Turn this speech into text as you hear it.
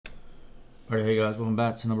Alright, hey guys, welcome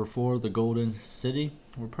back to number 4, the Golden City.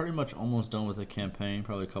 We're pretty much almost done with the campaign,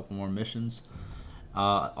 probably a couple more missions.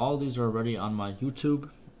 All of these are already on my YouTube.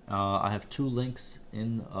 I have 2 links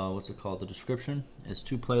in, the description. It's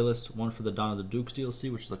 2 playlists, one for the Dawn of the Dukes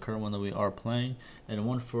DLC, which is the current one that we are playing, and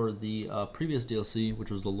one for the previous DLC,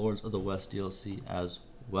 which was the Lords of the West DLC as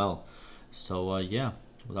well. So yeah,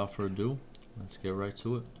 without further ado, let's get right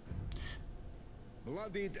to it.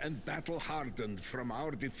 Bloodied and battle-hardened from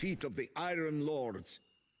our defeat of the Iron Lords,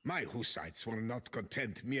 my Hussites were not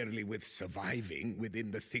content merely with surviving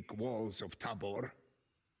within the thick walls of Tabor.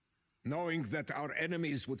 Knowing that our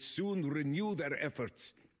enemies would soon renew their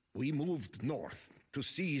efforts, we moved north to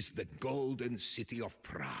seize the Golden City of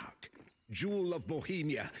Prague, jewel of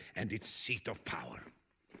Bohemia and its seat of power.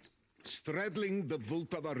 Straddling the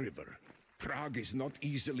Vltava River, Prague is not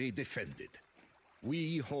easily defended.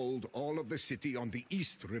 We hold all of the city on the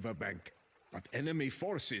east riverbank, but enemy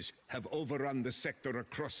forces have overrun the sector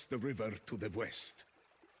across the river to the west.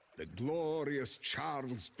 The glorious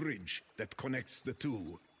Charles Bridge that connects the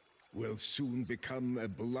two will soon become a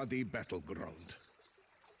bloody battleground.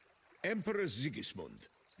 Emperor Sigismund,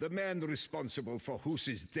 the man responsible for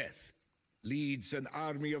Hus's death, leads an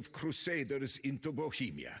army of crusaders into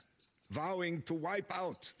Bohemia, vowing to wipe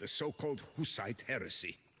out the so-called Hussite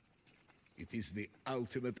heresy. It is the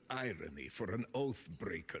ultimate irony for an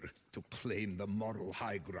oath-breaker to claim the moral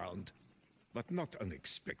high ground, but not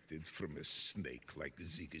unexpected from a snake like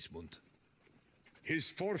Sigismund. His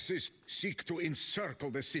forces seek to encircle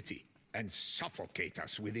the city and suffocate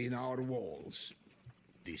us within our walls.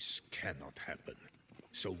 This cannot happen,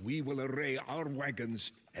 so we will array our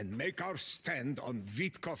wagons and make our stand on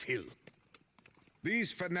Witkov Hill.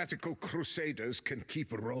 These fanatical crusaders can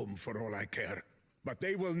keep Rome for all I care, but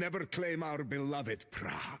they will never claim our beloved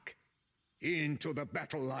Prague. Into the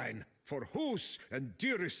battle line for Hus and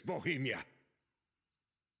dearest Bohemia.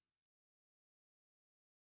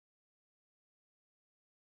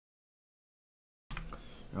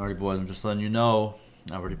 Alright boys, I'm just letting you know,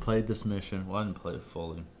 I already played this mission. Well, I didn't play it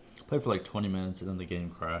fully. I played for like 20 minutes and then the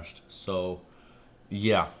game crashed. So,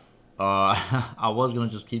 yeah. I was going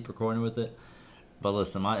to just keep recording with it. But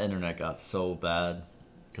listen, my internet got so bad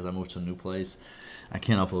because I moved to a new place. I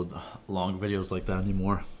can't upload long videos like that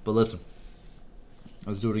anymore. But listen,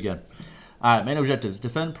 let's do it again. Alright, main objectives.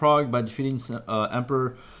 Defend Prague by defeating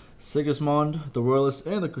Emperor Sigismund, the Royalists,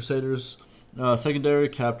 and the Crusaders. Secondary,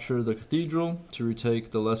 capture the cathedral to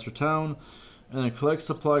retake the lesser town. And then collect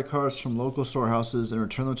supply carts from local storehouses and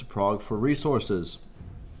return them to Prague for resources.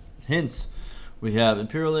 Hints. We have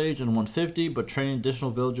Imperial Age and 150, but training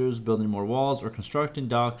additional villagers, building more walls, or constructing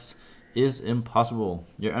docks is impossible.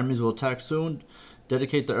 Your enemies will attack soon.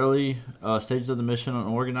 Dedicate the early stages of the mission on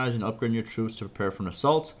organizing and upgrading your troops to prepare for an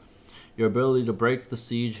assault. Your ability to break the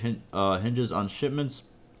siege hinges on shipments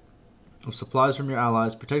of supplies from your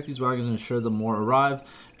allies. Protect these wagons and ensure the more arrive.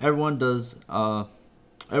 Everyone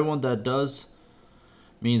that does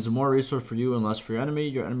means more resource for you and less for your enemy.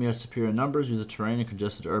 Your enemy has superior numbers. Use the terrain and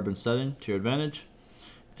congested urban setting to your advantage.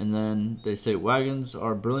 And then they say wagons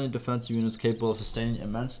are brilliant defensive units capable of sustaining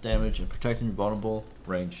immense damage and protecting vulnerable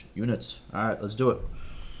range units. Alright, let's do it.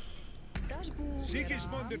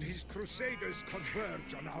 Sigismund and his crusaders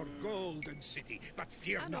converge on our golden city, but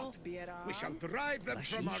fear not. We shall drive them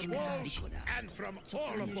from our walls and from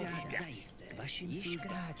all of Bohemia.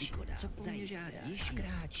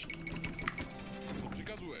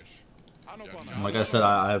 Like I said,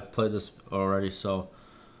 I've played this already, so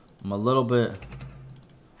I'm a little bit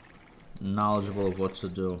knowledgeable of what to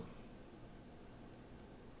do.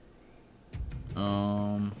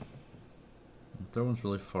 That one's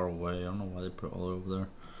really far away. I don't know why they put it all over there.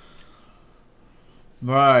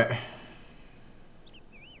 Right.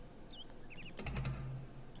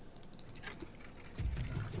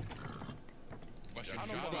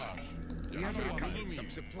 We have recovered some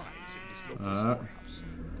supplies in this local storehouse.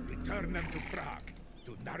 Return them to Prague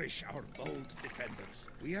to nourish our bold defenders.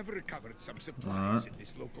 We have recovered some supplies in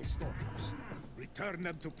this local storehouse. Return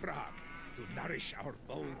them to Prague to nourish our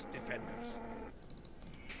bold defenders.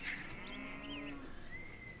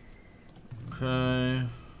 Okay.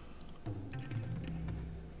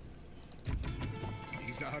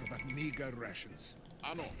 These are but meager rations.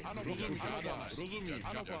 I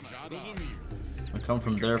come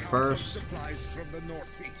from there first. Supplies from the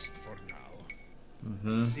northeast for now.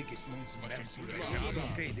 Sigismund's mercenaries have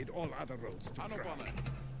blockaded all other roads to Prague.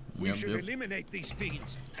 We should eliminate these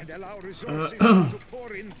fiends and allow resources to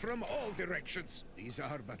pour in from all directions. These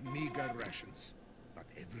are but meager rations, but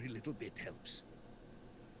every little bit helps.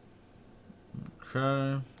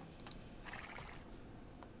 Okay.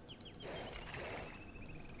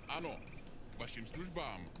 Vašim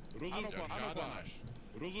službám. Rozumím, jak žádáš.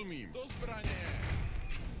 Rozumím. Do zbraně.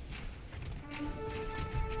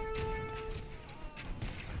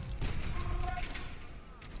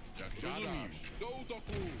 Jak žádáš. Do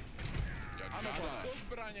útoku. Jak žádáš. Do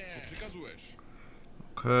zbraně. Co přikazuješ?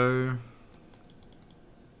 Okay.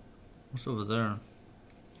 What's over there?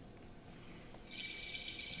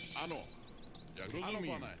 Ano. Jak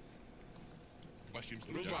rozumím. Vašim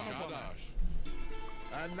službám žádáš.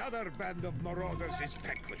 Another band of marauders is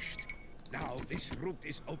vanquished. Now this route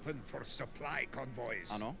is open for supply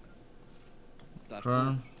convoys. Ano.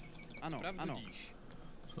 Okay. Ano, ano.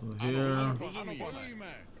 So here. Rozumím.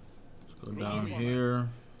 Let's go down here.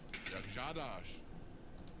 Jak žádáš.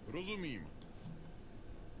 Rozumím.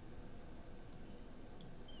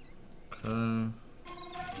 Okay.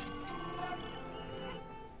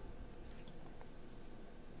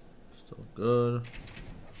 Still good.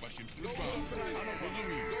 Vašim službám. Ano,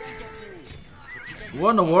 rozumím. Do útoku. What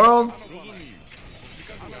in the world? Rozumím.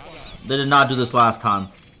 They did not do this last time.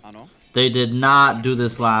 Ano. They did not do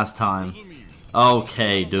this last time. Rozumím.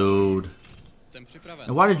 Okay, dude. Jsem připraven.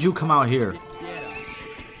 And why did you come out here?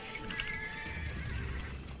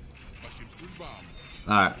 Vašim službám.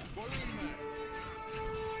 Alright.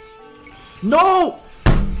 No!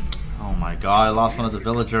 Oh my god, I lost one of the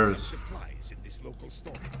villagers. Supplies in this local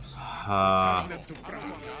storehouse. Uh, Turn them to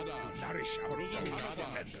ground to nourish our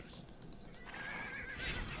defenders.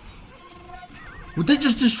 they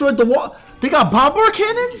just destroyed the wall. They got bomber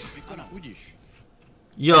cannons? Ano, udíš.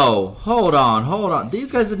 Yo, hold on.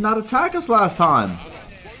 These guys did not attack us last time.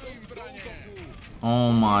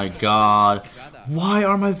 Oh my god. Why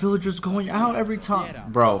are my villagers going out every time?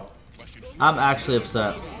 Bro, I'm actually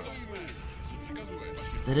upset.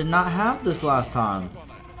 They did not have this last time.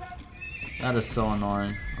 That is so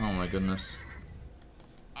annoying. Oh my goodness.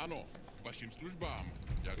 Ano, vašim službám.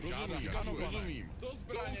 Jak žádáš. Ano, rozumím. Do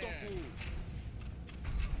zbraně.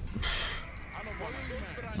 Ano,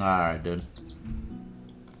 bojujeme. Alright, dude.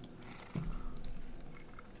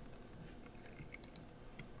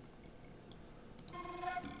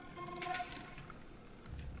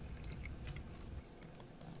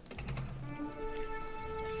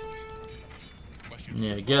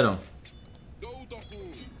 Yeah, get him. Do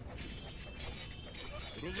útoku.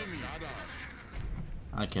 Rozumím. Žádáš.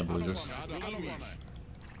 I can't believe this. Žádáš. Rozumím.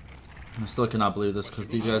 I still cannot believe this because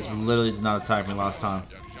these guys literally did not attack me last time.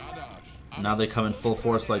 Jak žádáš. Now they come in full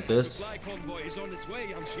force like this. Supply convoy is on its way,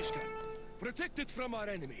 young Zizka. Protect it from our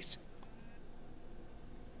enemies.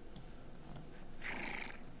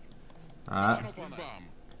 Alright. Ano, službám.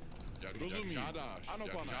 Jak rozumím. Žádáš. Ano,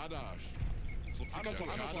 jak žádáš. Co přikazuješ?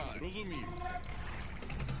 Žádáš. Rozumím.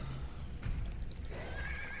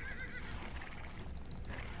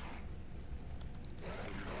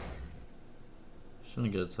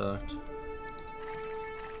 Shouldn't get attacked.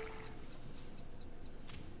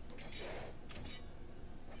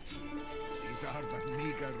 These are but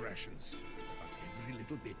meager rations, but every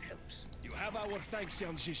little bit helps. You have our thanks,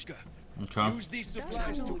 young Zizka. Okay. Use these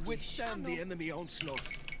supplies to withstand the enemy onslaught.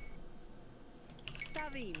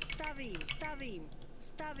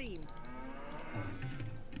 Stavím.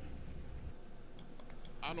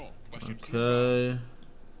 Ano, vašim službám. Okay.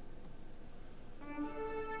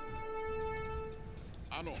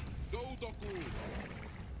 Ano, do útoku.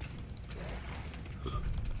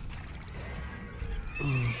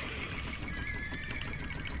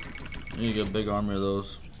 You get a big army of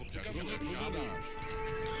those. Jak žádáš.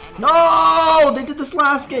 No! They did this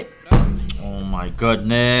last game! Oh my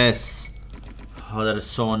goodness. Oh, that is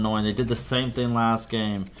so annoying. They did the same thing last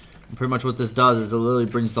game. And pretty much what this does is it literally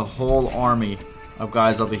brings the whole army of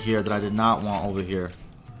guys over here that I did not want over here.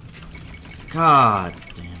 God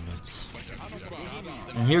damn it.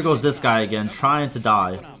 And here goes this guy again, trying to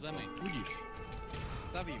die. Zemi, udíš.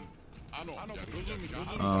 Stavím. Ano, jak rozumím.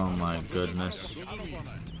 Oh my goodness.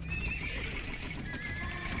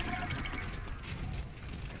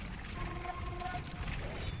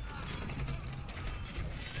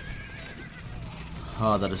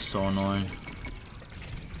 Oh, that is so annoying.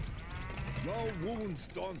 No wound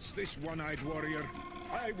daunts this one-eyed warrior.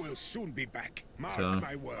 I will soon be back. Mark Okay.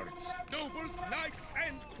 my words. Nobles, knights,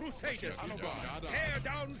 and crusaders, tear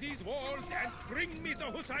down these walls and bring me the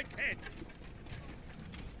Hussites' heads.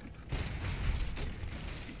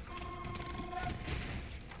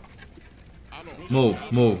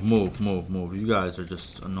 Move. You guys are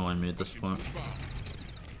just annoying me at this point.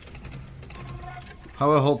 How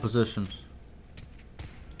do I hold position?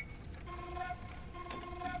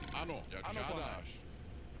 Ano, jak žádáš.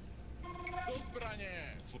 Do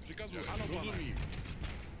zbraně. Co přikazuješ? Rozumím.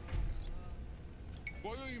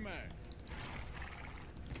 Bojujme.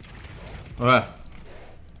 Okay.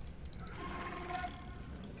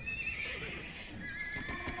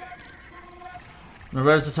 The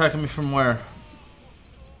red's attacking me from where?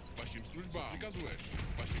 Vašim službám. Co přikazuješ?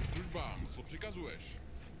 Vašim službám. Co přikazuješ?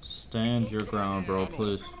 Stand your ground, bro,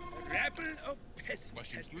 please. A rabble of peasants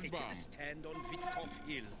Vašim has taken službám. a stand on Witkov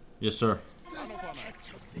Hill. Yes, sir. First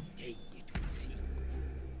catch of the day, it would seem.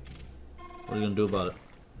 What are you gonna do about it?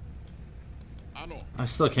 Ano. I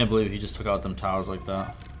still can't believe he just took out them towers like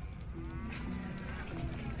that.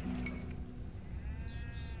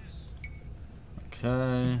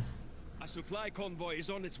 Okay. A supply convoy is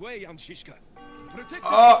on its way, Jan Zizka. Protect us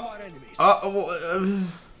Oh! from our enemies.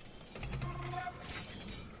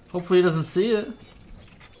 Hopefully he doesn't see it.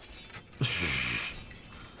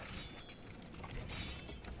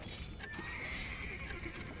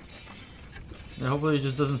 Yeah, hopefully he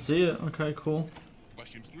just doesn't see it. Okay, cool.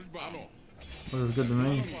 Vašim službám. Ano. Looks good to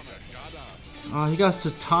me. Pane, žádáš. Oh, he got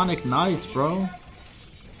Teutonic Knights, bro.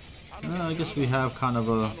 I guess we have kind of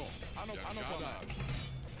a... Ano, žádáš.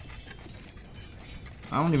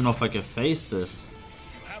 I don't even know if I can face this.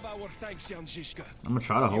 You have our thanks, Jan Zizka. I'm gonna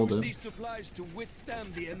try to hold Use it. these supplies to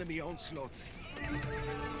withstand the enemy onslaught.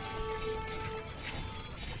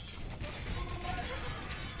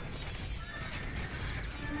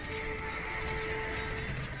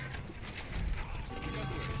 Co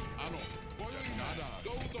přikazuješ? Ano. Bojuj, žádáš.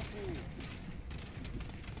 Do útoku.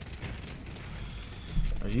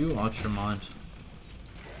 Are you out your mind?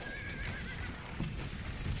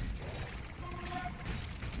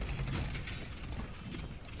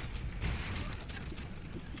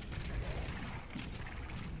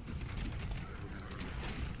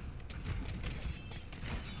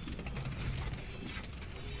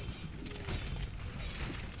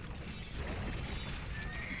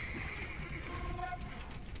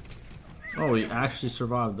 Oh, he actually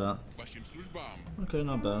survived that. Vašim službám. Okay,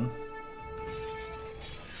 not bad.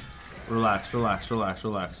 Relax, relax, relax,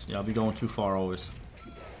 relax. Yeah, I'll be going too far always.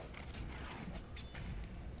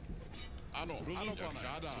 Ano, ano, pane.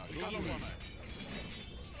 Žádáš. Ano, pane.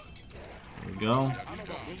 There we go. Ano,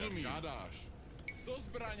 pane. Rozumím. Žádáš. Do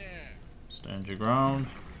zbraně. Stand your ground.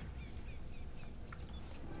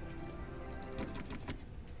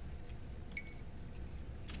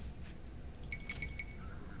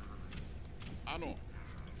 Ano.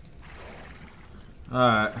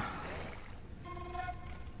 Alright.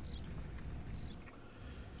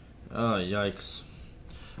 Oh, yikes.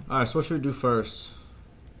 Alright, so what should we do first?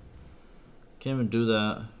 Can't even do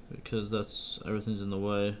that because that's everything's in the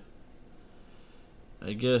way.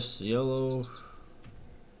 I guess yellow.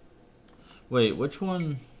 Wait, which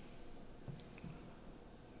one?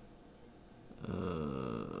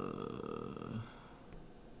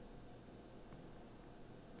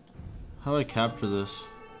 How do I capture this?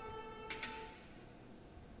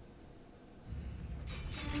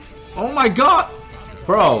 Oh my god!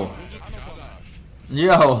 Bro!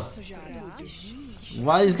 Yo!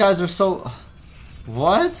 Why these guys are so...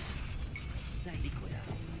 What?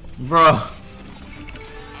 Bro!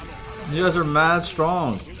 You guys are mad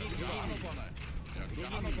strong.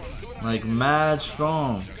 Like, mad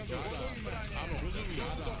strong.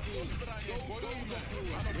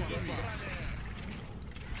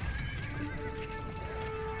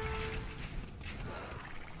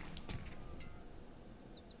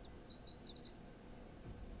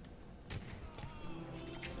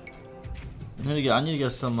 I need to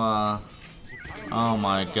get some, oh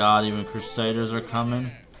my god, even Crusaders are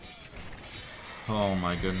coming. Oh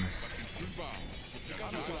my goodness.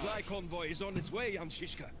 A supply convoy is on its way, Jan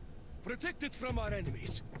Zizka. Protect it from our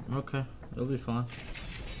enemies. Okay, it'll be fine.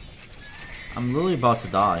 I'm really about to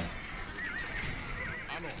die.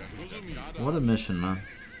 What a mission, man.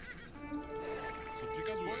 Co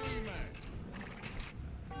přikazujeme?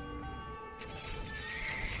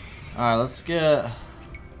 Alright, let's get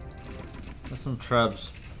some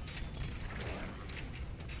trebs.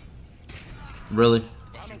 Really?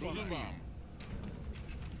 Ano, rozumím.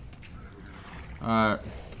 Alright.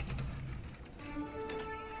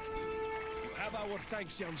 You have our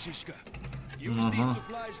thanks, Jan Zizka. Use these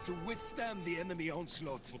supplies to withstand the enemy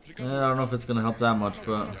onslaught. Co Yeah, přikazuješ? I don't know if it's gonna help that much,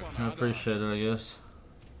 but I appreciate it, I guess.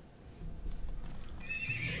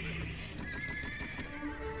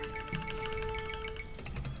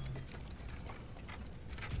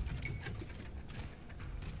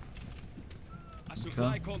 A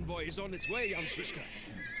supply convoy is on its way, Jan Zizka.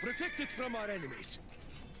 Protect it from our enemies.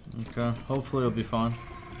 Okay, hopefully it'll be fine.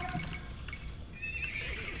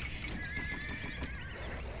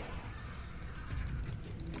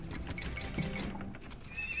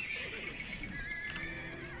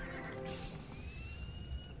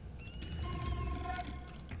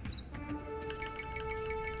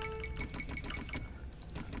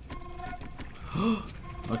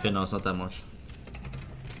 Okay, no, it's not that much.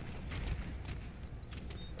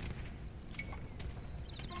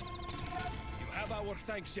 You have our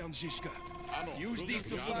thanks, Jan Zizka. Use these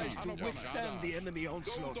supplies to withstand the enemy Do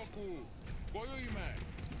onslaught. útoku! Bojujme!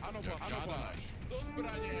 Ano, pane. Do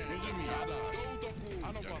zbraně! Rozumím. Do útoku!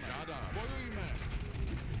 Ano, pane. Bojujme!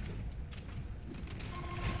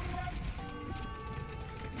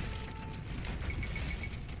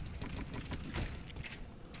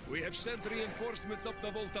 We have sent reinforcements up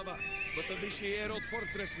the Voltava, but the Vishierod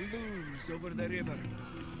fortress looms over the river.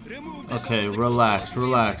 Remove this Okay, obstacle relax, so that we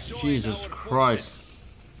relax. can join Jesus our Christ. forces.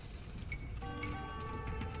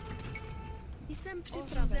 Jsem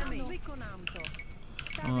připraven. Vykonám to.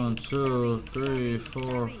 1, 2, 3,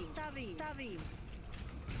 4. Stavím.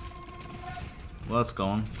 Well, that's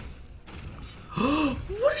going.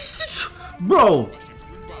 What is this? Bro!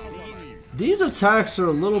 These attacks are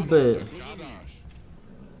a little bit...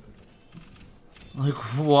 Like,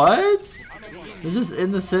 what? They're just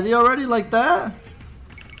in the city already like that?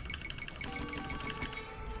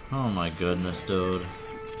 Oh my goodness, dude.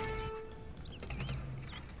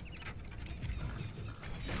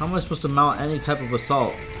 How am I supposed to mount any type of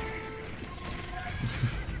assault?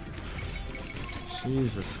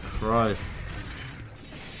 Jesus Christ.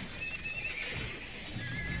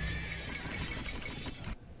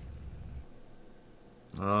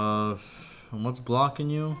 What's blocking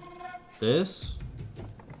you? This?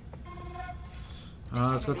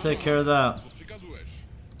 Let's go take care of that. Co přikazuješ?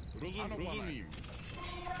 Rozumím.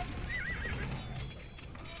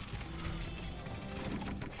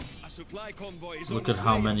 A supply convoy is Look on at its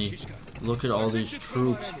how way, many. Zizka. Look at all these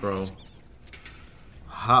troops, bro.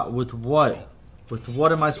 How, with what? With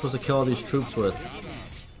what am I supposed to kill all these troops with?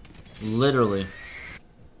 Literally.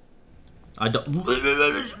 I don't.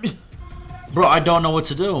 Bro, I don't know what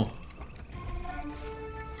to do.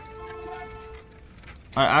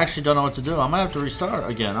 I actually don't know what to do. I might have to restart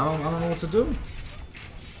again. I don't know what to do.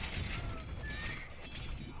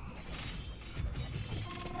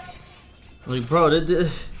 Like, bro,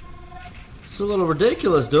 it's a little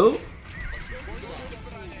ridiculous, dude.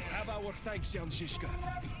 Have our thanks, Jan Zizka.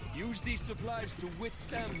 Use these supplies to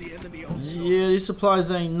withstand the enemy onslaught. Yeah, these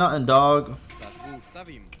supplies ain't nothing, dog.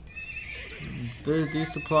 Stavím.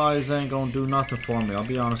 These supplies ain't gonna do nothing for me. I'll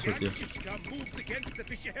be honest with you. Zizka moves against the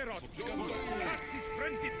Vishierod. Cuts his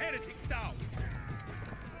frenzied heretics down.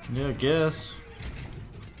 Yeah, I guess.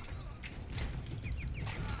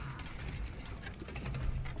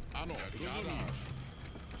 Ano, rozumím.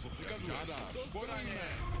 Co přikazuješ? Do zbraně!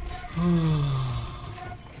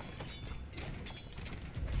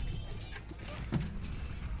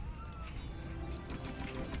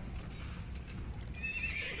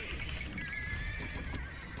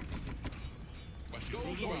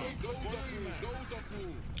 Do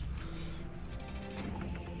útoku!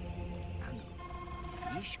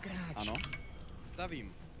 Ano.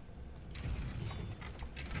 Stavím.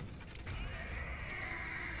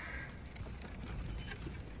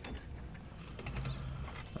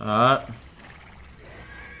 Alright.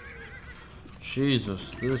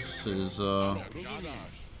 Jesus, this is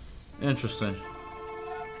interesting,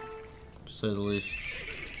 to say the least.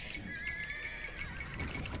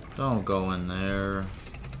 Don't go in there.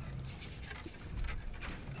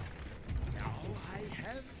 Now I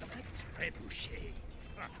have a trebuchet.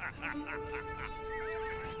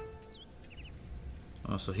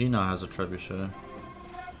 Oh, so he now has a trebuchet.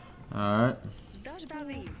 Alright.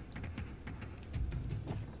 Stavím.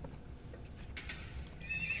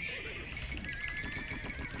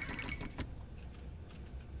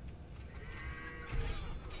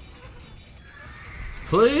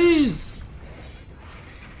 Please!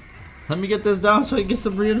 Let me get this down so I can get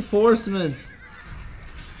some reinforcements.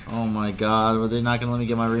 Oh my god, were they not gonna let me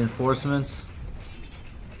get my reinforcements?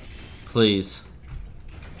 Please.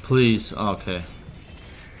 Please. Okay.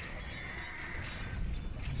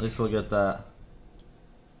 At least we'll get that.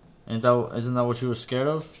 Isn't that what you were scared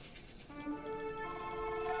of?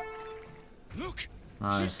 Look!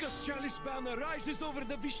 Nice. Zizka's chalice banner rises over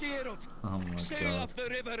the Vishierod. Oh my Sail god. up the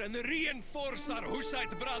river and reinforce our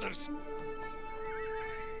Hussite brothers.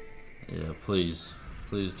 Yeah, please.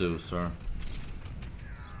 Please do, sir.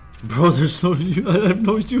 Bro, there's no... I have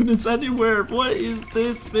no units anywhere. What is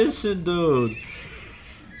this mission, dude?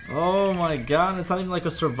 Oh my god, it's not even like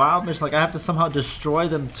a survival mission. Like, I have to somehow destroy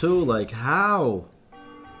them too. Like, how?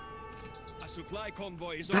 A supply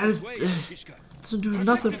convoy is That on is... its way, Zizka. doesn't do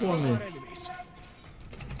nothing for me. Our enemies.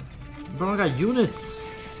 Bro, I got units.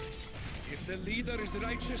 If the leader is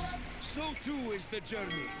righteous, so too is the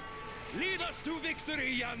journey. Lead us to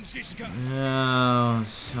victory, Jan Zizka. Yeah,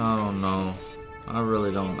 I don't know. I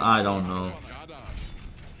really don't. I don't know.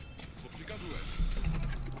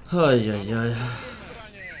 Ay, ay, ay.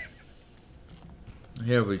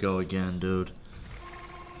 Here we go again, dude.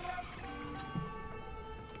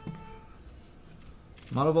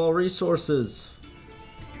 I'm out of all resources.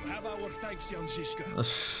 You have our thanks, young Zizka.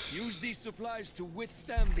 Use these supplies to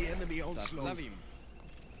withstand the enemy Tak, onslaught. stavím.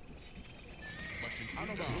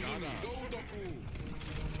 Ano, žádám. Do útoku.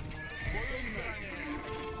 Bojujme.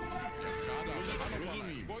 Jak žádáš. Ano,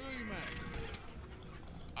 rozumím. Bojujme.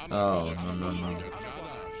 Ano, Oh, no, no, no. jak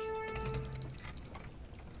žádáš.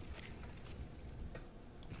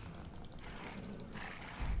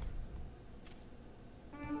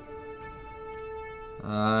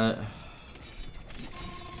 Alright.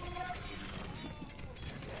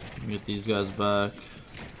 Get these guys back.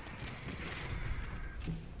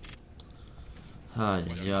 Ay,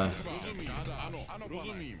 yeah. Ano, ano,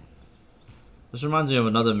 rozumím. This reminds me of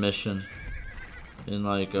another mission in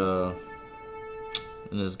like in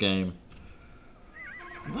this game.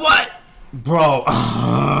 What? Bro.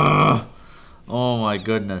 Oh my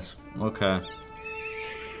goodness. Okay.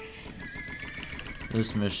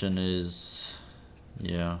 This mission is,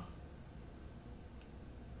 yeah.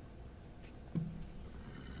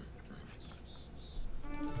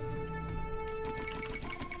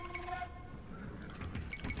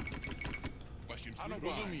 Ano,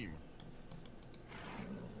 rozumím.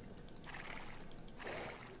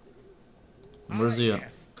 Where's he I at?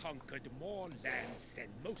 have conquered more lands than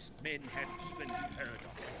most men have even heard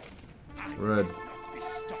of. I Red. will not be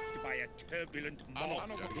stopped by a turbulent Ano, mob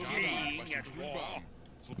ano, jak fleeing žádáš. at war.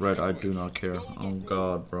 Red, I do not care. On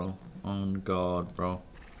God, bro. On God, bro.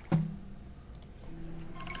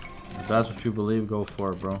 If that's what you believe, go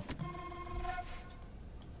for it, bro.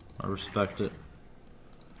 I respect it.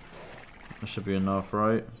 That should be enough,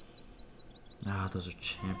 right? Ah, those are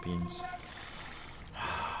champions.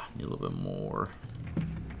 Need a little bit more.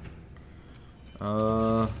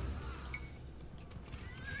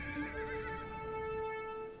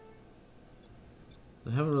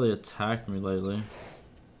 They haven't really attacked me lately.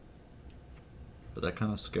 But that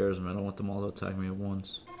kind of scares me. I don't want them all to attack me at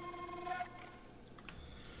once.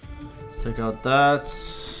 Let's take out that.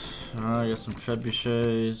 Alright, get some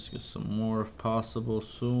trebuchets. Get some more if possible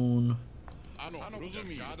soon. Ano,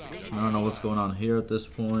 rozumím. I don't know what's going on here at this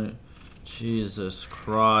point. Jesus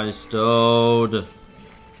Christ, dude.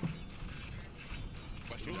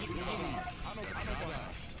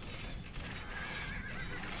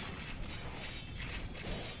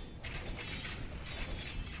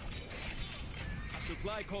 A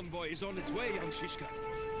supply convoy is on its way, young Zizka.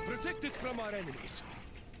 Protect it from our enemies.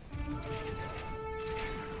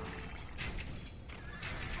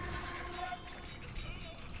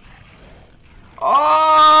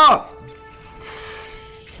 Ah!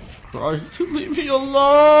 Christ, you leave me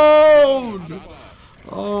alone!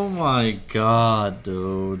 Oh my God,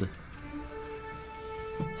 dude.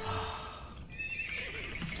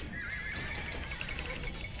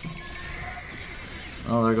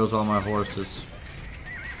 Oh, there goes all my horses.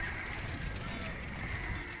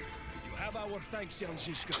 You have our thanks, young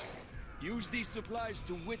Zizka. Use these supplies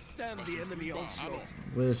to withstand the enemy onslaught.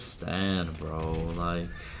 Withstand, bro. Like,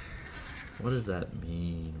 what does that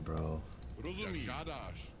mean, bro? Rozumím. Jak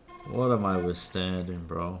žádáš. What am I withstanding,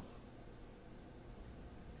 bro?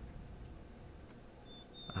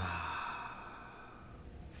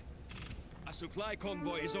 A supply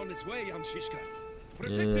convoy is on its way, young Zizka.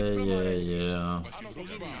 Protect it from our enemies. Yeah. Ano,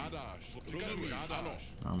 rozumím. Žádáš. Rozumím. Ano.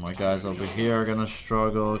 Oh, my guys over here are gonna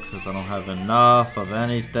struggle because I don't have enough of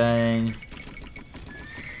anything.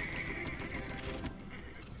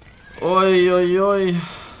 Oi, oi, oi.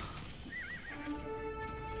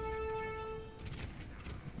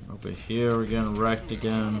 Over here, we're getting wrecked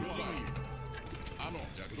again. Ano,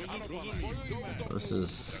 jak rozumím. This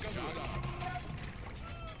is.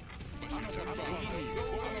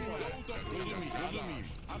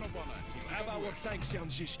 You have our thanks, young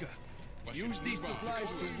Zizka. Use these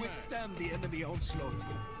supplies to withstand the enemy onslaught.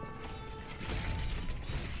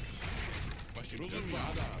 Rozumím.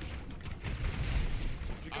 Žádáš.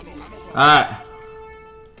 Ano, ano, Alright.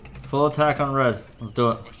 Full attack on red. Let's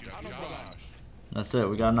do it. jak žádáš. That's it.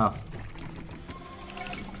 We got enough.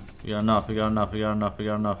 We got enough. We got enough. We got enough. We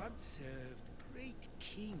got enough. God served great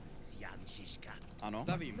kings, Jan Zizka. Ano.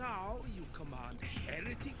 Stavím. Now you command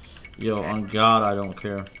heretics. Yo, on God, I don't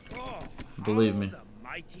care. Oh, Believe how me. the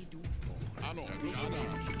mighty do fall. Ano, jak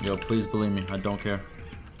žádáš. Yo, please believe me. I don't care.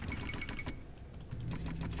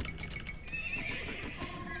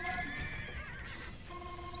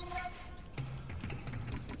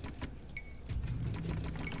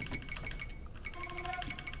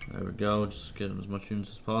 There we go. Just get as much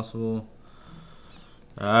units as possible.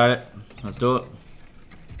 Alright, let's do it.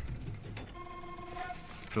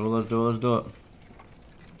 Do it, let's do it, let's do it.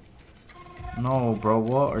 No, bro,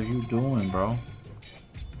 what are you doing, bro?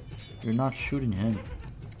 You're not shooting him.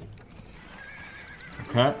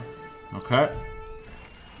 Okay. Okay.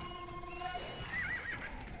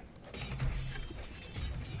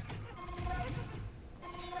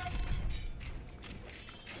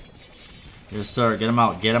 Yes, sir. Get him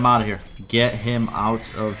out. Get him out of here. Get him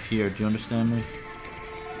out of here. Do you understand me?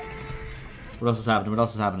 What else is happening? What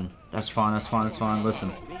else is happening? That's fine. That's fine. That's fine.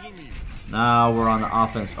 Listen. Now we're on the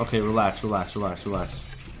offense. Okay, relax. Relax. Relax. Relax.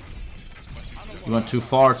 You went too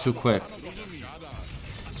far, too quick.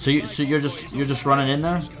 So you're just running in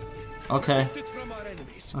there? Okay.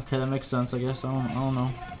 Okay, that makes sense. I guess. I don't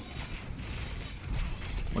know.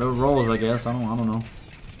 Whatever rolls, I guess. I don't know.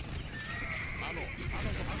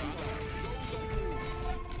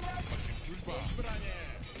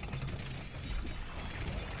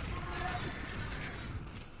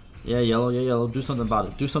 Yeah, yellow, yeah, yellow. Do something about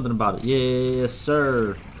it. Do something about it. Yes,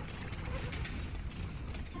 sir.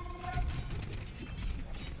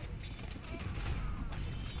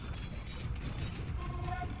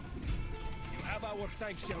 You have our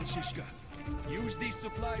thanks, young Zizka. Use these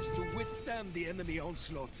supplies to withstand the enemy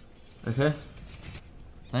onslaught. Okay.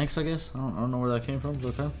 Thanks, I guess. I don't know where that came from,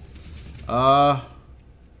 but okay.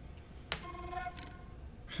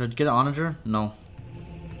 Should I get an onager? No.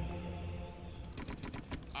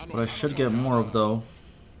 What I should get more of, though,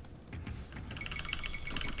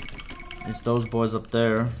 is those boys up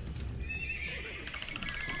there.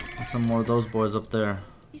 And some more of those boys up there.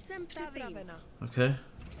 Jsem připravena. Okay.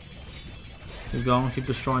 Keep going. Keep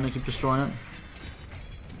destroying it. Keep destroying it.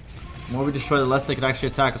 The more we destroy, the less they could actually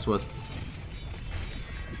attack us with.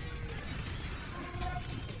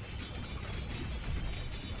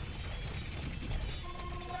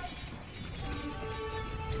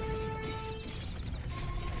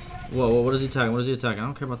 Whoa, what is he attacking? What is he attacking? I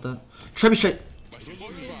don't care about that. Trebuchet!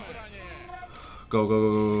 Go, go, go,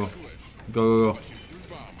 go, go. Go, go, go.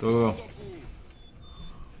 Go, go, go.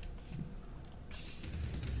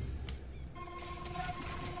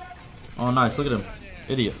 Oh, nice. Look at him.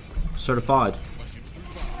 Idiot. Certified.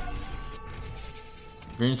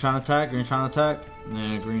 Green trying to attack. Green trying to attack.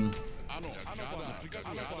 Nah, green.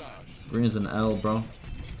 Green is an L, bro.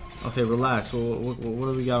 Okay, relax. What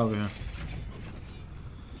do we got over here?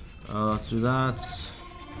 Let's do that.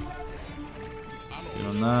 Get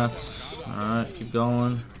on that. Alright, keep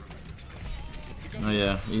going. Oh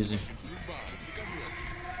yeah, easy.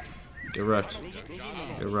 Get wrecked.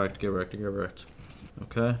 Get wrecked, get wrecked, get wrecked.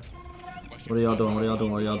 Okay. What are y'all doing? What are y'all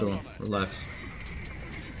doing? What are y'all doing? Relax.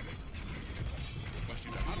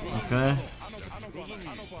 Okay.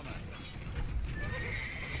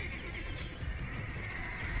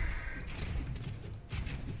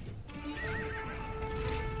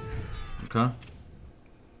 Okay.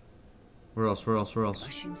 Where else? Where else? Where else?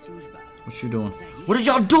 What you doing? What are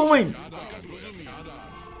y'all doing?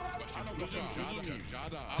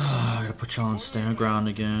 I gotta put y'all on stand ground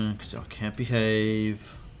again because y'all can't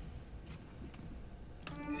behave.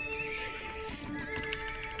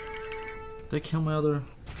 They kill my other.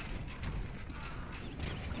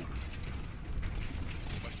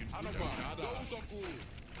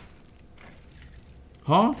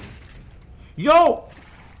 Huh? Yo!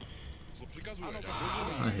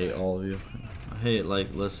 I hate all of you. I hate,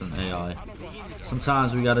 like, listen, AI.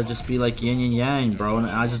 Sometimes we gotta just be like yin and yang, bro, and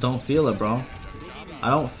I just don't feel it, bro. I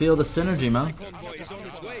don't feel the synergy, man.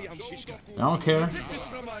 I don't care.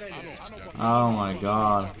 Oh my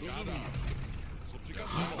god.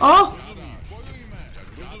 Oh!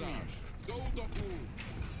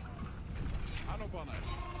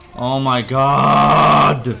 Oh my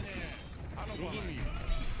god!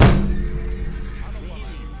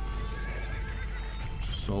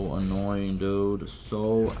 So annoying, dude.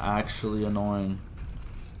 So actually annoying.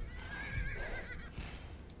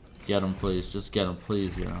 Get him, please. Just get him,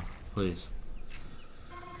 please, yeah. Please.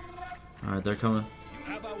 Alright, they're coming.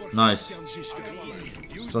 Nice.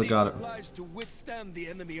 Still got it.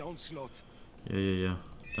 Yeah, yeah, yeah.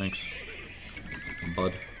 Thanks.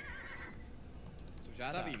 Bud.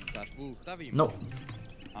 No.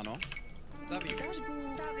 Ano. Stavím.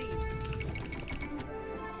 Stavím.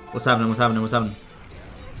 What's happening? What's happening? What's happening?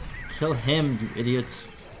 Kill him, you idiots.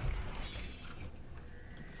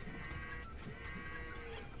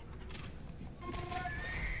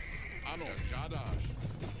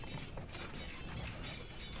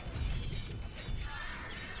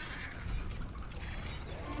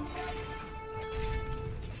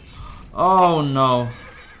 Oh no.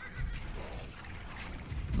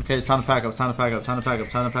 Okay, it's time to pack up, time to pack up, time to pack up,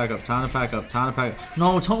 time to pack up, time to pack up, time to pack up.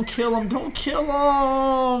 No, don't kill him, don't kill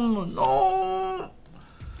him! No!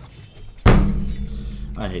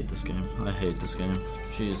 I hate this game. I hate this game.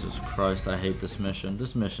 Jesus Christ, I hate this mission.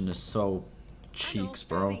 This mission is so cheeks,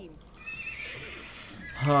 bro.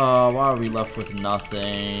 Oh, why are we left with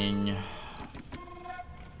nothing?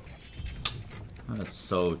 That's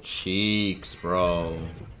so cheeks, bro.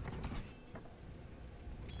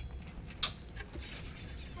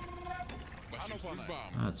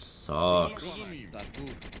 That sucks.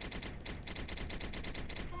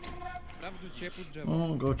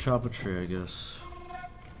 Oh, go chop a tree, I guess.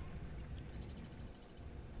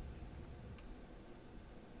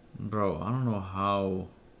 Bro, I don't know how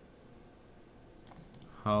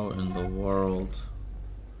in the world.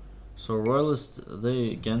 So royalists, are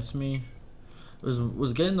they against me?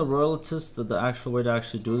 Was getting the royalists the actual way to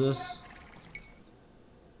actually do this?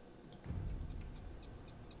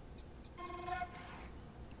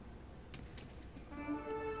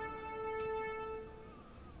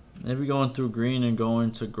 Maybe going through green and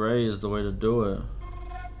going to gray is the way to do it.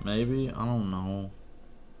 Maybe? I don't know.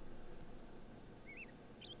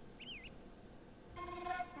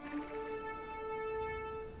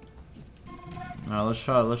 Alright,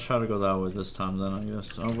 let's try to go that way this time then, I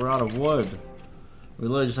guess. Oh, we're out of wood. We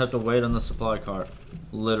literally just have to wait on the supply cart.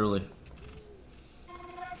 Literally.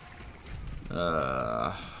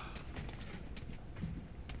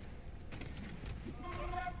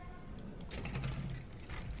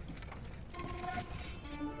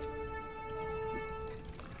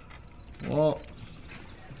 Well,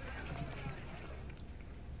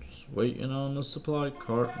 just waiting on the supply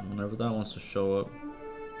cart whenever that wants to show up.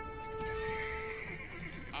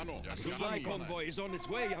 A supply convoy is on its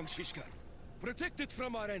way, young Zizka. Protect it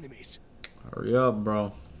from our enemies. Hurry up,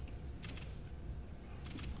 bro.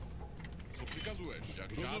 Co přikazuješ,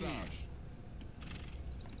 jak žádáš?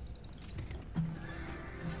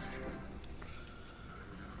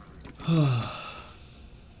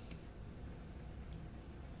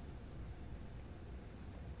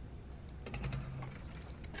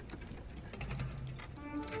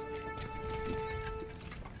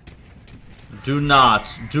 Do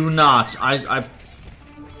not. I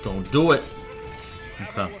don't do it.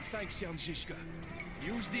 Have our thanks, young Zizka.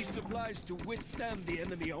 Use these supplies to withstand the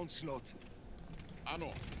enemy onslaught. Ano,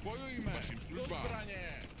 bojujme, do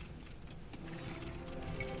zbraně.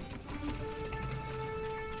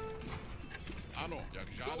 Ano,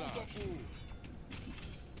 jak žádáš.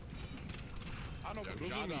 Ano, jak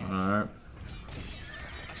žádáš. Alright.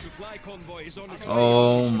 A supply convoy is on its way.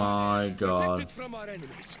 Oh my god. Protect it from our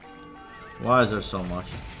enemies. Why is there so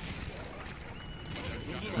much?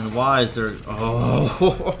 And why is there...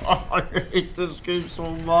 Oh, I hate this game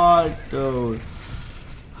so much, dude.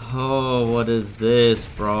 Oh, what is this,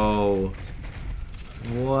 bro?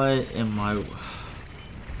 What am I...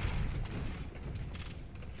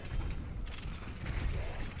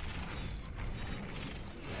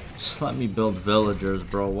 Just let me build villagers,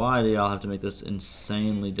 bro. Why do y'all have to make this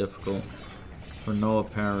insanely difficult? For no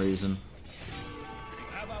apparent reason.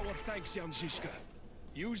 Have our thanks, young Zizka.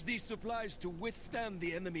 Use these supplies to withstand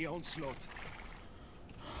the enemy onslaught.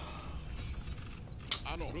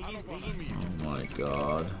 Ano, rozumím. Oh my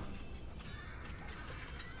god.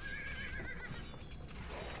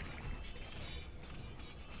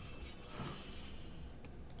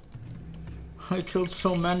 I killed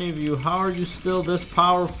so many of you. How are you still this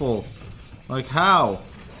powerful? Like how?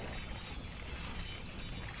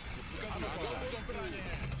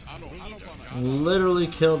 Literally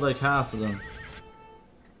killed like half of them.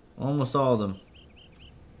 Almost all of them.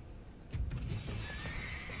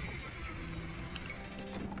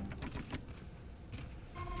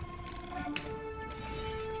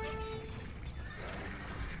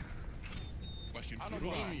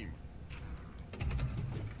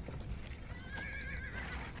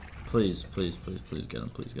 Please, please, please, please get him.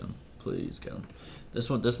 Please get him. Please get him.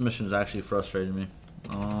 This mission is actually frustrating me.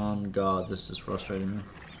 Oh god, this is frustrating me.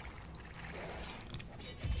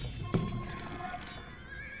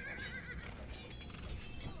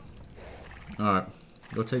 Alright,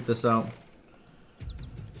 go take this out.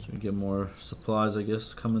 So we get more supplies, I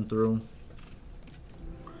guess, coming through.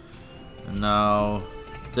 And now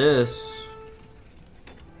this.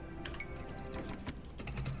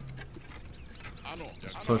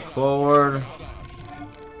 Let's push forward.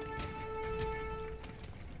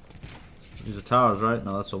 These are towers, right?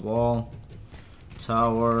 No, that's a wall.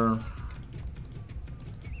 Tower.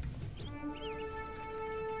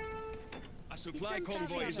 A supply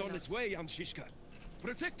convoy is on its way, young Zizka.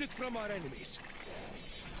 Protect it from our enemies.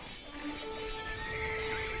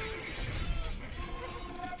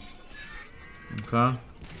 Okay.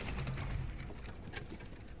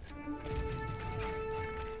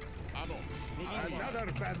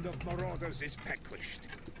 Another band of marauders is vanquished.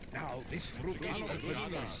 Now this route is open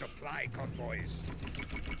for supply convoys.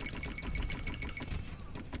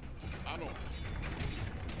 Ano.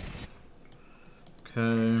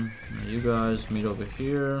 Okay, now you guys meet over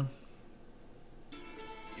here.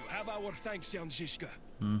 You have our thanks, Jan Zizka.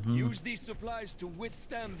 Mm-hmm. Use these supplies to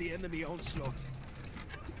withstand the enemy onslaught.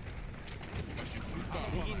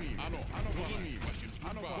 Rozumím. Ano, rozumím. Vaši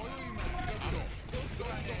služba. Bojujme. Ano. Do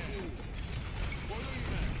útoku.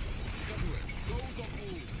 Bojujme. Přikazuje. Do útoku.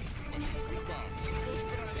 Vaši služba. Do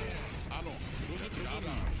zbraně. Ano. Rozumím.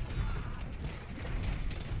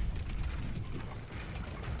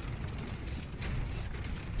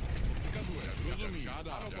 Co přikazuje? Rozumím.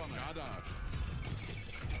 Žádáš. Ano, pane. Žádáš.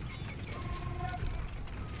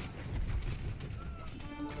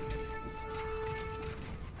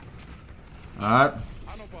 Alright.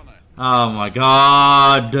 Ano, pane. Oh my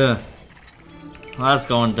god. That's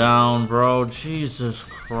going down, bro. Jesus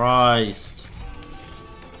Christ.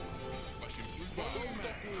 Vaši služba.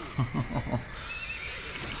 Do útoku.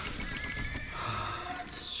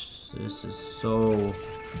 This is so...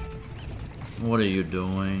 What are you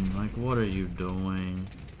doing? Like, what are you doing?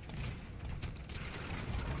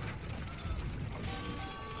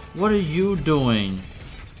 What are you doing?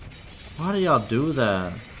 Why do y'all do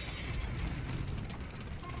that?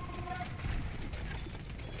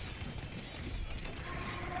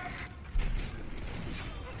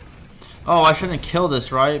 Oh, I shouldn't kill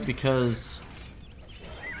this, right? Because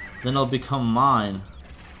then it'll become mine.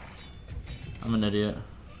 I'm an idiot.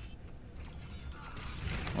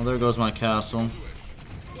 Well, there goes my castle.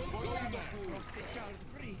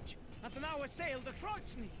 And now assail the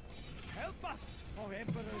Kroczni. Help us, O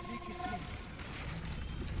Emperor Zizka.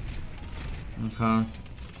 Okay.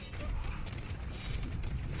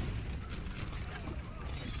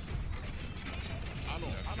 Ano,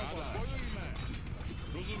 žádáš. Bojujme.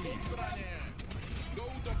 Rozumím. Do zbraně. Do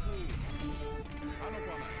útoku. Ano,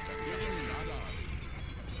 pane. Rozumím. Žádáš.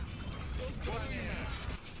 Do zbraně.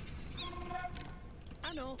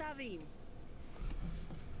 Ano. Stavím.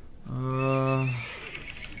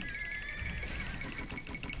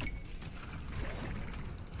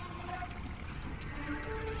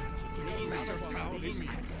 Lesser town is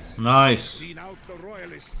ours. Nice. Clean out the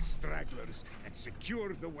royalist stragglers and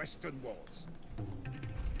secure the western walls.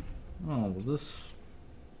 Oh, well this...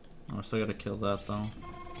 Oh, I still gotta kill that though.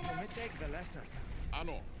 You may take the lesser town,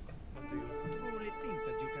 Ano. but do you truly think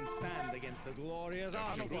that you can stand against the glorious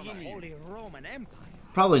armies of the Holy Roman Empire?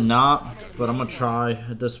 Probably not, but I'm gonna try.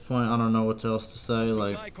 At this point, I don't know what else to say.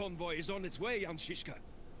 Supply Like, convoy is on its way, Jan Zizka.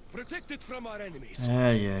 Protect it from our enemies.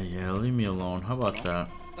 yeah. Leave me alone. How about that?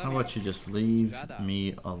 How about you just leave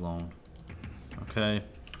me alone? Okay.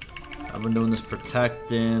 I've been doing this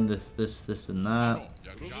protecting, this, and that.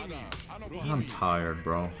 Jak žádáš. Ano, I'm tired,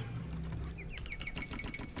 bro.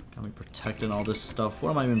 Got me protecting all this stuff. What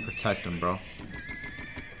am I even protecting, bro?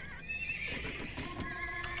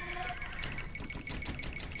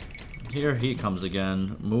 Here he comes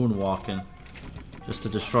again, moonwalking, just to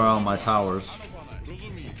destroy all my towers.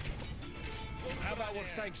 rozumím. Have our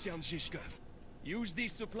thanks, Jan Zizka. Use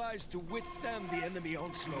these supplies to withstand the enemy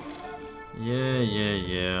onslaught.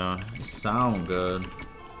 Yeah. Sound good.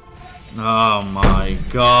 Oh my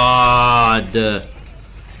god.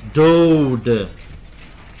 Dude.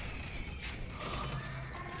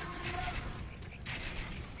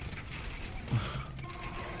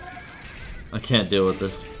 I can't deal with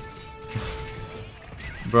this.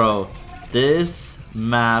 Bro, this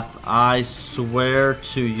map, I swear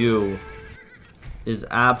to you, is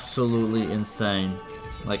absolutely insane.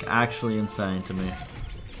 Like, actually insane to me.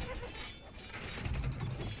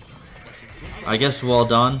 I guess well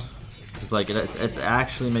done. Cause like it's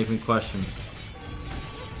actually making me question.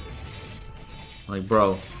 Like,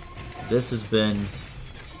 bro, this has been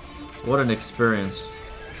what an experience.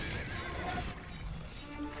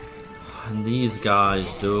 And these guys,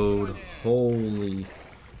 dude, holy!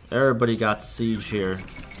 Everybody got siege here.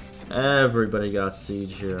 Everybody got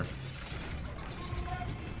siege here.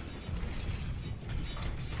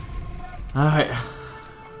 All right.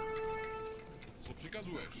 Co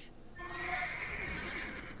přikazuješ?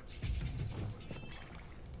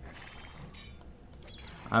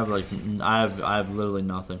 I have like I have literally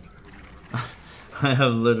nothing. I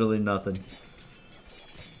have literally nothing.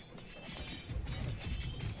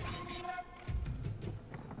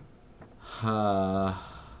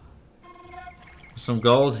 Some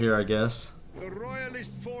gold here, I guess. The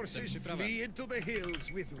royalist forces flee into the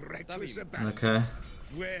hills with reckless abandon. Okay.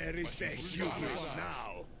 Where is their hubris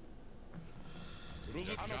now? Rozumím.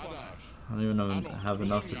 Žádáš. I don't even have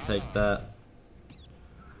enough to take that.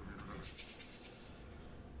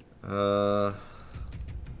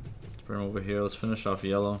 Bring him over here. Let's finish off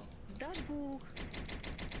yellow. Zdasz Bóg.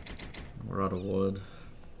 We're out of wood.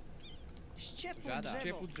 Ściepło Żada.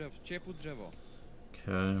 drzewo. Ciepłe drzewo.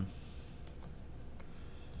 Okay.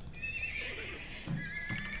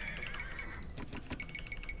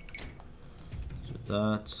 Do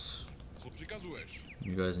that. Co przykazujesz?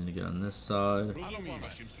 You guys need to get on this side. Rozumiem.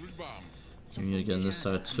 Waszym służbam. You need to get on this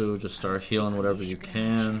side too. Just start healing whatever you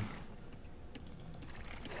can.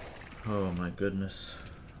 Oh my goodness.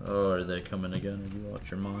 Oh, are they coming again? Are you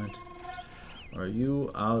out your mind? Are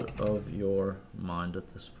you out of your mind at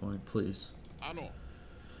this point? Please. Ano.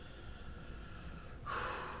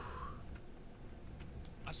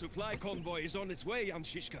 A supply convoy is on its way, Jan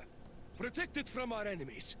Zizka. Protect it from our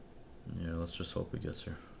enemies. Yeah, let's just hope it gets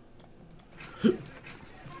here.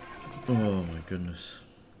 Oh my goodness.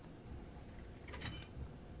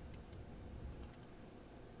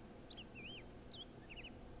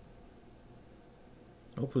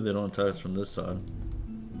 Hopefully they don't attack us from this side.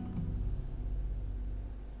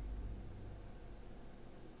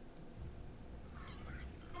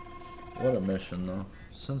 What a mission though.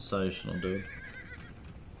 Sensational, dude.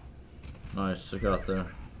 Nice, I got there.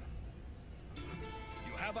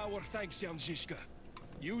 You have our thanks, Jan Zizka.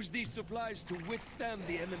 Use these supplies to withstand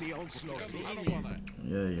the enemy onslaught. Ano, pane.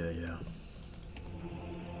 Yeah.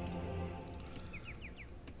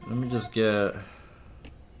 Let me just get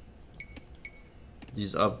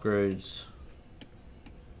these upgrades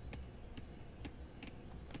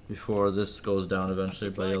before this goes down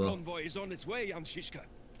eventually by Supply yellow. convoy is on its way, Jan Zizka.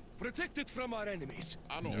 Protect it from our enemies.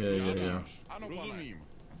 Ano, Yeah. Ano, rozumím.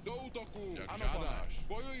 Do útoku. Ano, pane.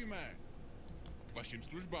 Bojujme. K vašim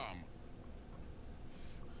službám.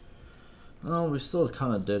 Oh, we still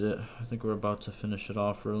kind of did it. I think we're about to finish it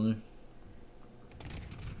off, really.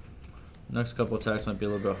 Next couple attacks might be a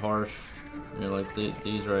little bit harsh. You know, like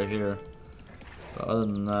these right here. But other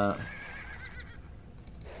than that,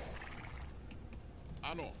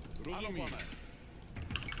 Ano, rozumím.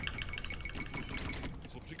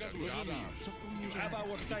 Co přikazuješ? You have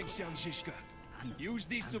our thanks, Jan Zizka. Use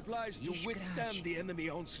these supplies to withstand the enemy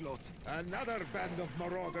onslaught. Another band of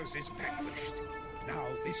marauders is vanquished. Now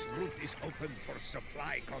this route is open for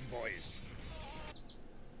supply convoys.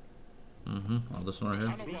 oh, this one right here.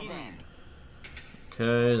 Ano, rozumím.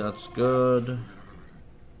 Okay, that's good.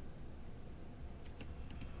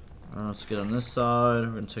 Let's get on this side.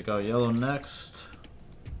 We're gonna take out yellow next.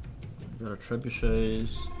 We got our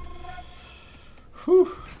trebuchets.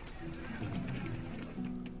 Whew.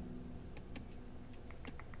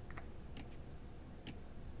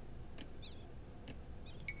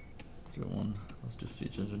 Good one. Let's do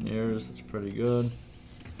siege engineers. That's pretty good.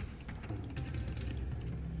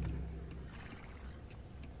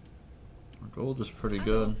 Our gold is pretty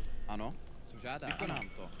good. Ano. Žádá. Vykonám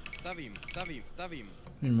to. Stavím.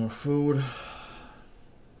 Need more food.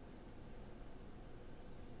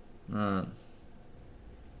 Alright.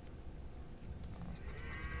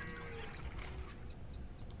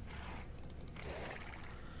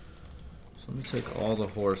 So let me take all the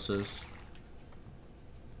horses.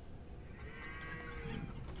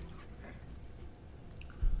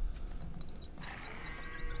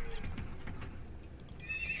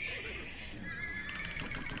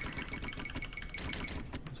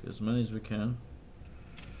 Let's get as many as we can.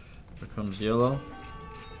 Here comes yellow.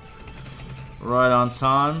 Right on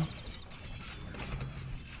time.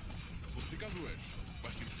 Co přikazuješ?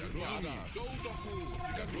 Vašim službám. Do útoku. Co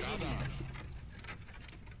přikazuješ?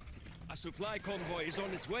 A supply convoy is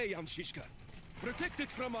on its way, Jan Zizka. Protect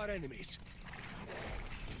it from our enemies.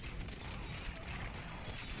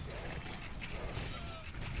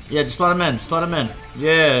 Yeah, just let him in. Just let him in.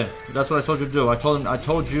 Yeah, that's what I told you to do. I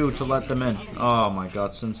told you to let them in. Oh my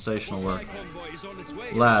god, sensational work. Supply convoy is on its way,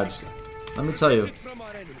 Jan Lads, Zizka. let me tell you, Protect it from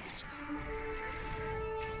our enemies.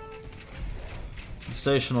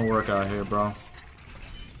 sensational work out here, bro.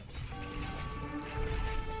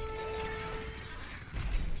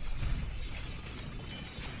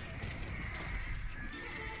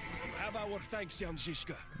 You have our thanks, Jan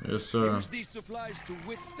Zizka. Yes, sir. Use these supplies to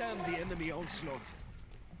withstand the enemy onslaught.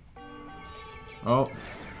 Oh,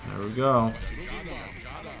 there we go.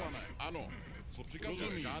 Žádám, pane. Ano. Co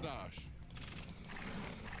přikazuješ? Žádáš.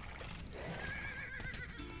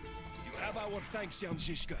 You have our thanks, Jan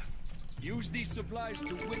Zizka. Use these supplies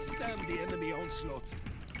to withstand the enemy onslaught.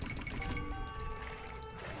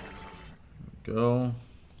 Go.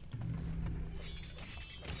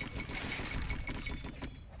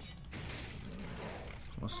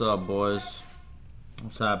 What's up, boys?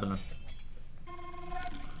 What's happening?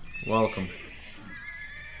 Welcome.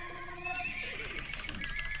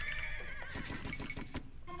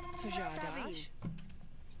 Co žádáš?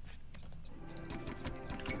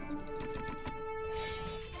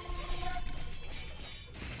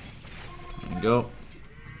 go.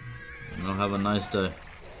 And I'll have a nice day.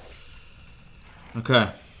 Okay.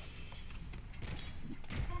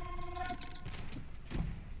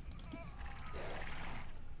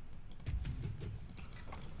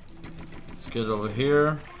 Let's get over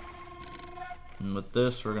here. And with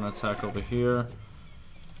this, we're gonna attack over here.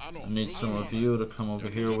 I need some of you to come over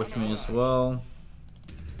here with me as well.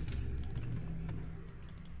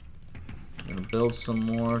 I'm gonna build some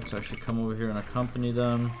more to actually come over here and accompany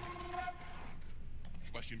them.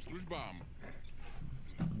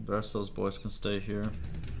 The rest of those boys can stay here.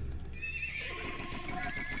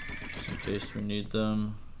 Just in case we need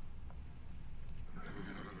them.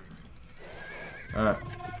 Alright.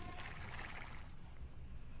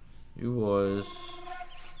 You boys.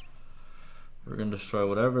 We're gonna destroy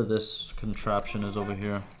whatever this contraption is over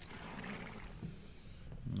here.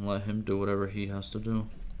 And let him do whatever he has to do.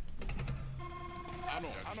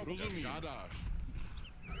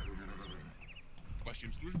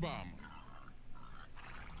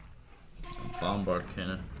 Bombard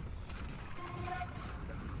cannon.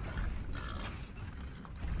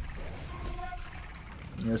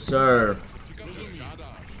 Yes, sir.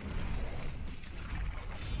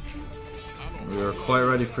 We are quite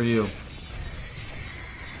ready for you.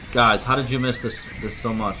 Guys, how did you miss this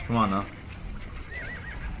so much? Come on now.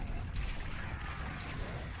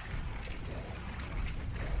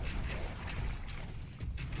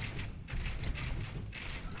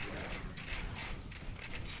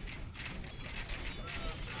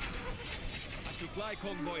 A supply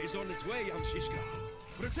convoy is on its way, young Zizka.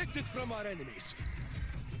 Protect it from our enemies.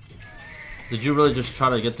 Did you really just try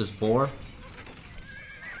to get this boar?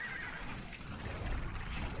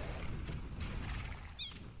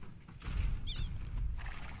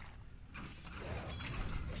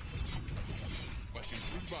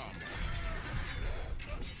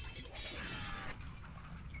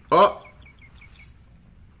 Oh!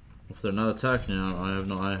 If they're not attacking now,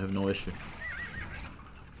 I have no issue.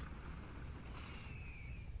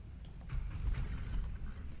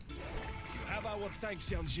 You have our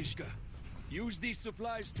thanks, young Zizka. Use these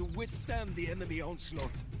supplies to withstand the enemy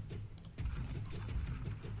onslaught.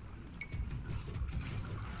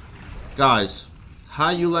 Guys, how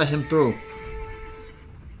you let him through?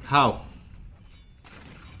 How?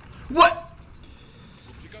 What?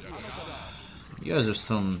 You guys are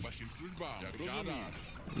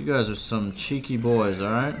some cheeky boys,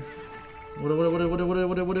 all right?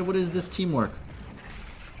 What is this teamwork?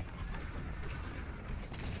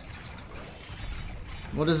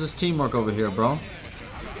 What is this teamwork over here, bro?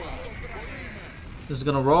 This is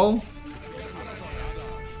gonna roll?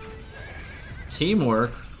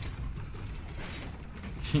 Teamwork?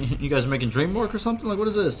 You guys making dream work or something? Like, what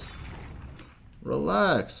is this?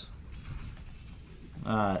 Relax.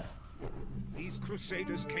 Alright. These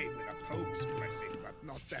crusaders came with a pope's blessing, but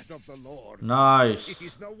not that of the Lord. Nice. It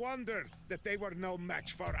is no wonder that they were no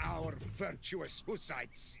match for our virtuous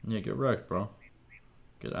Hussites. Yeah, get wrecked, bro.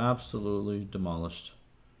 Get absolutely demolished.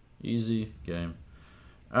 Easy game.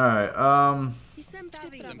 Alright, Jsem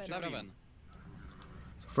připraven.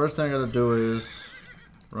 first thing I gotta do is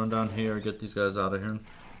run down here, get these guys out of here.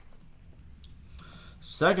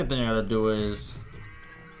 Second thing I gotta do is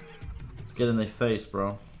let's get in their face,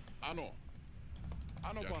 bro.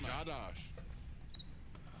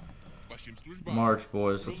 March,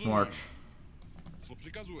 boys, let's march.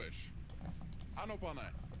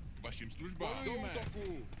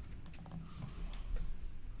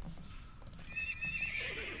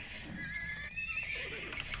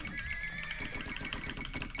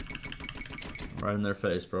 Right in their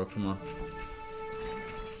face, bro. Come on.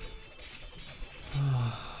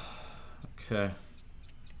 Okay.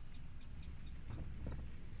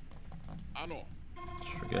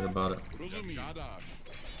 Just forget about it.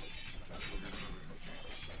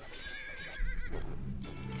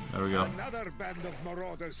 There we go. Another band of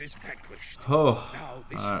marauders is vanquished. Oh, Now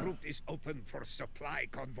this alright. route is open for supply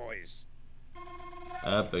convoys.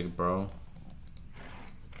 Epic, bro.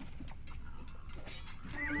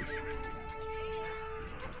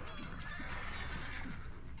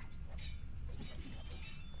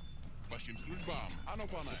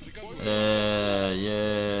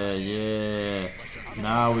 Yeah.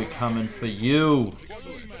 Now we coming for you.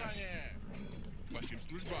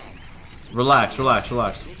 Relax. Supply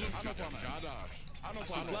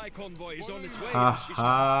convoy is on its way, Ha young Zizka.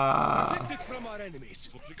 ha. Protect it from our enemies.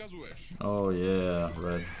 Oh yeah,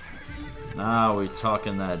 red. Now we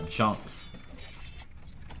talking that junk.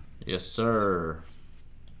 Yes, sir.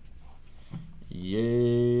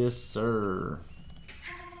 Yes, sir.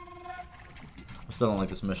 I still don't like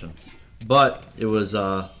this mission, but it was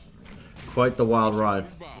Quite the wild ride.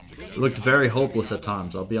 It looked very hopeless at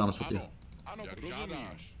times, I'll be honest with you.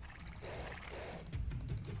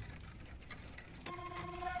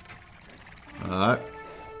 Alright.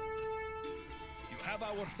 You have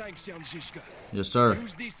our thanks, young Zizka. Yes, sir.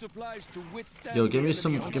 Use these supplies to withstand. Yo, give me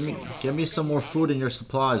some more food in your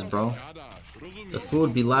supplies, bro. The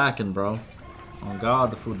food be lacking, bro. Oh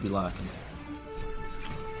god, the food be lacking.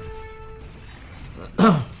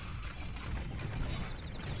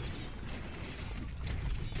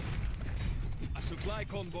 A supply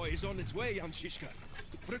convoy is on its way, young Zizka.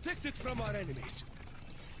 Protect it from our enemies.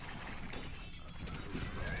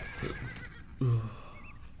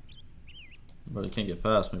 But it can't get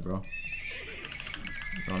past me, bro.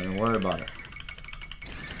 Don't even worry about it.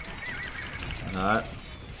 Alright.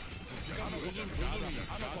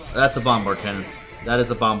 That's a bombard cannon. That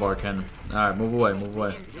is a bombard cannon. Alright, move away, move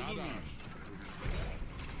away.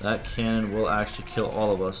 That cannon will actually kill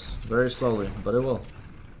all of us. Very slowly, but it will.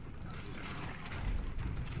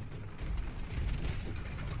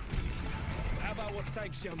 Have our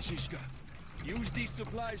thanks, young Zizka. Use these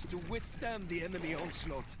supplies to withstand the enemy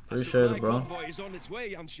onslaught. Appreciate it, bro. A supply convoy is on its way,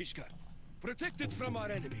 young Zizka. Protect it from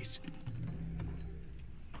our enemies.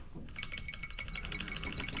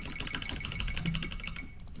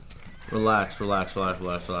 Relax, relax, relax,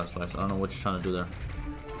 relax, relax, relax. I don't know what you're trying to do there.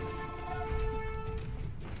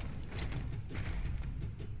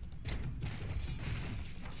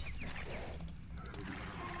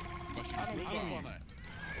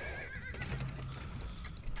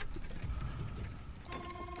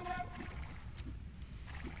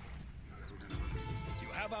 You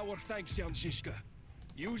have our thanks, young Zizka.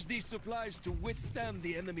 Use these supplies to withstand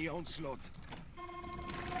the enemy onslaught.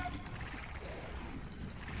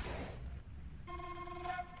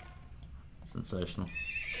 Sensational.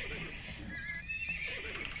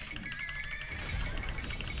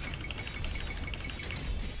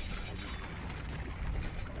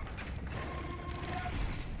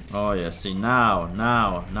 Oh yeah, see now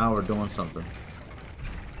we're doing something.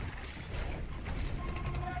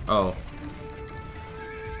 Oh.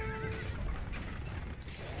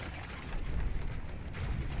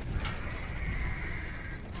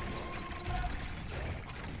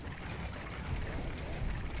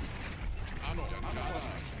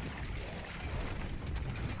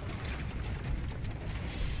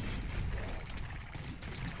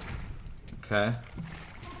 Okay.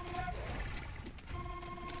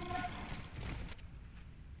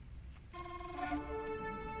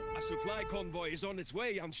 A supply convoy is on its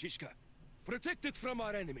way, young Zizka. Protect it from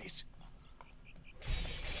our enemies.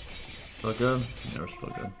 So good? You're so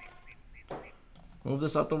good. Move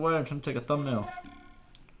this out the way, I'm trying to take a thumbnail.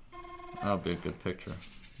 That'll be a good picture.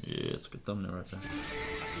 Yeah, it's a good thumbnail right there.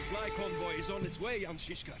 A supply convoy is on its way, young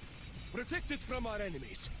Zizka. Protect it from our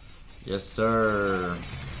enemies. Yes, sir.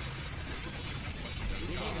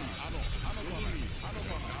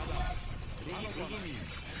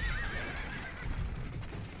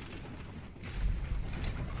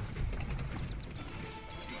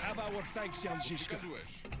 Have our thanks, young Zizka.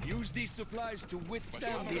 Use these supplies to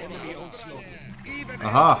withstand the enemy onslaught. Even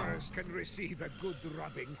Aha. emperors can receive a good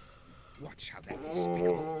rubbing. Watch how that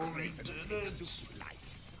despicable craven takes to flight.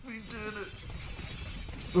 We did it.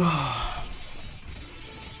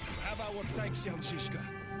 Have our thanks, young Zizka.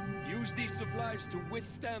 Use these supplies to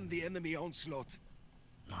withstand the enemy onslaught.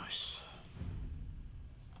 Nice.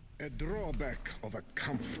 A drawback of a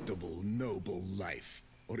comfortable, noble life,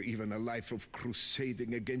 or even a life of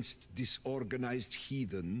crusading against disorganized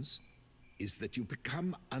heathens, is that you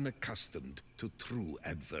become unaccustomed to true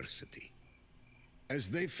adversity. As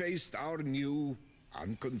they faced our new,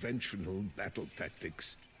 unconventional battle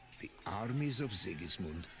tactics, the armies of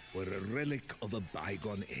Sigismund were a relic of a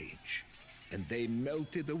bygone age, and they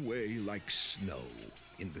melted away like snow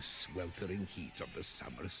in the sweltering heat of the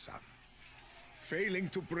summer sun. Failing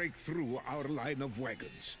to break through our line of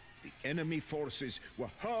wagons, the enemy forces were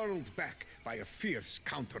hurled back by a fierce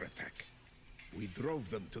counterattack. We drove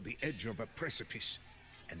them to the edge of a precipice,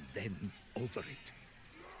 and then over it.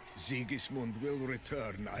 Sigismund will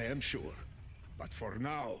return, I am sure, but for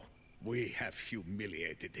now, we have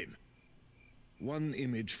humiliated him. One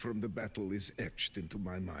image from the battle is etched into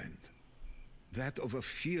my mind. That of a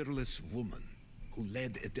fearless woman who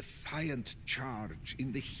led a defiant charge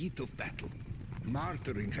in the heat of battle,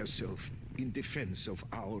 martyring herself in defense of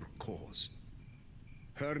our cause.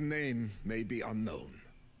 Her name may be unknown,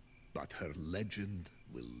 but her legend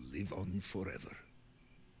will live on forever.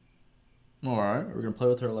 Alright, we're gonna play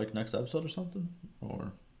with her like next episode or something?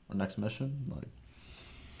 Or next mission? Like,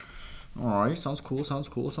 alright, sounds cool, sounds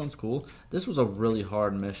cool, sounds cool. This was a really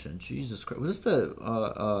hard mission. Jesus Christ. Was this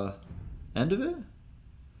the End of it?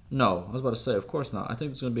 No, I was about to say, of course not. I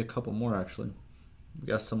think there's going to be a couple more, actually. We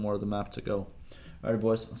got some more of the map to go. Alright,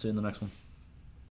 boys. I'll see you in the next one.